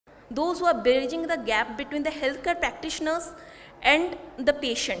those who are bridging the gap between the healthcare practitioners and the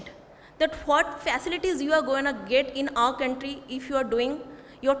patient, that what facilities you are going to get in our country if you are doing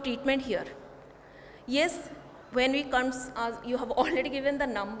your treatment here. Yes, when we come, you have already given the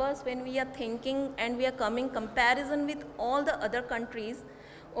numbers, when we are thinking and we are coming comparison with all the other countries,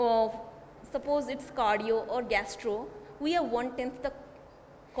 suppose it's cardio or gastro, we are 1/10 the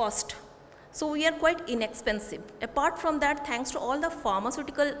cost. So we are quite inexpensive. Apart from that, thanks to all the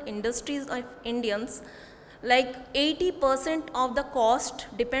pharmaceutical industries of Indians, like 80% of the cost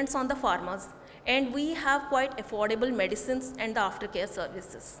depends on the pharmas, and we have quite affordable medicines and the aftercare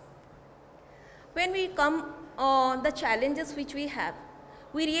services. When we come the challenges which we have,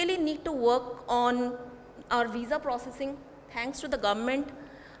 we really need to work on our visa processing. Thanks to the government,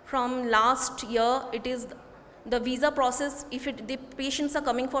 from last year, it is the visa process. If the patients are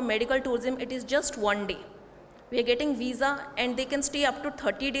coming for medical tourism, it is just 1 day. We are getting visa and they can stay up to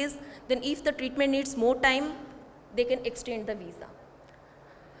 30 days. Then if the treatment needs more time, they can extend the visa.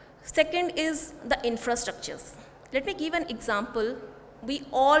 Second is the infrastructures. Let me give an example. We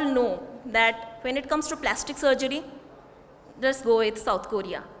all know that when it comes to plastic surgery, let's go with South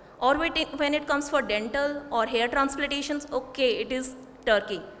Korea. Or when it comes for dental or hair transplantations, okay, it is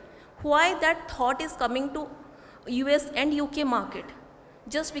Turkey. Why that thought is coming to US and UK market?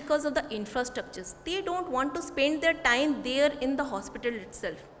 Just because of the infrastructures. They don't want to spend their time there in the hospital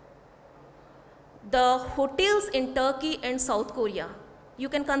itself. The hotels in Turkey and South Korea, you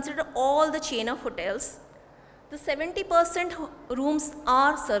can consider all the chain of hotels. The 70% rooms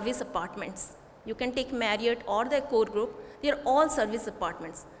are service apartments. You can take Marriott or the core group, they are all service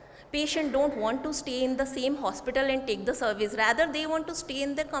apartments. Patients don't want to stay in the same hospital and take the service. Rather, they want to stay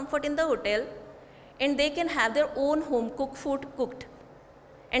in their comfort in the hotel, and they can have their own home cooked food cooked.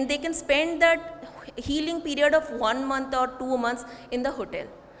 And they can spend that healing period of 1 month or 2 months in the hotel.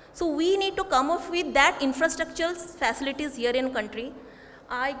 So we need to come up with that infrastructural facilities here in country.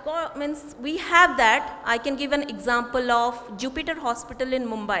 We have that. I can give an example of Jupiter Hospital in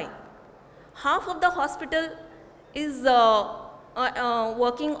Mumbai. Half of the hospital is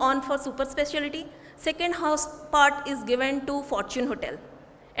working on for super specialty. Second part is given to Fortune Hotel.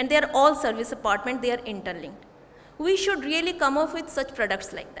 And they are all service apartment, they are interlinked. We should really come up with such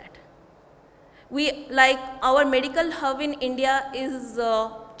products like that. Like our medical hub in India is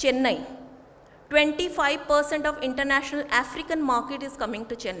Chennai. 25% of international African market is coming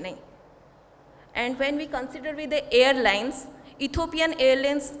to Chennai. And when we consider with the airlines, Ethiopian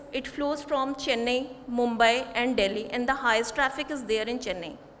Airlines, it flows from Chennai, Mumbai and Delhi, and the highest traffic is there in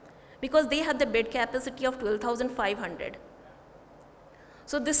Chennai because they have the bed capacity of 12,500.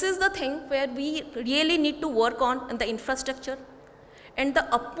 So this is the thing where we really need to work on the infrastructure. And the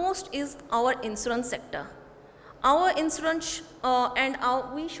utmost is our insurance sector. Our insurance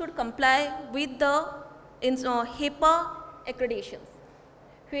we should comply with the HIPAA accreditations,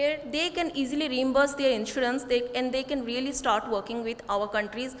 where they can easily reimburse their insurance and they can really start working with our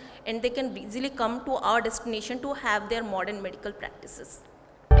countries, and they can easily come to our destination to have their modern medical practices.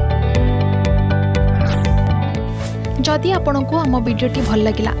 जदि आपंक आम भिडी भल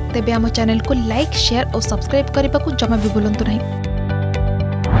लगा तेब आम channel को like share और subscribe करने को जमा भी भूलु नहीं।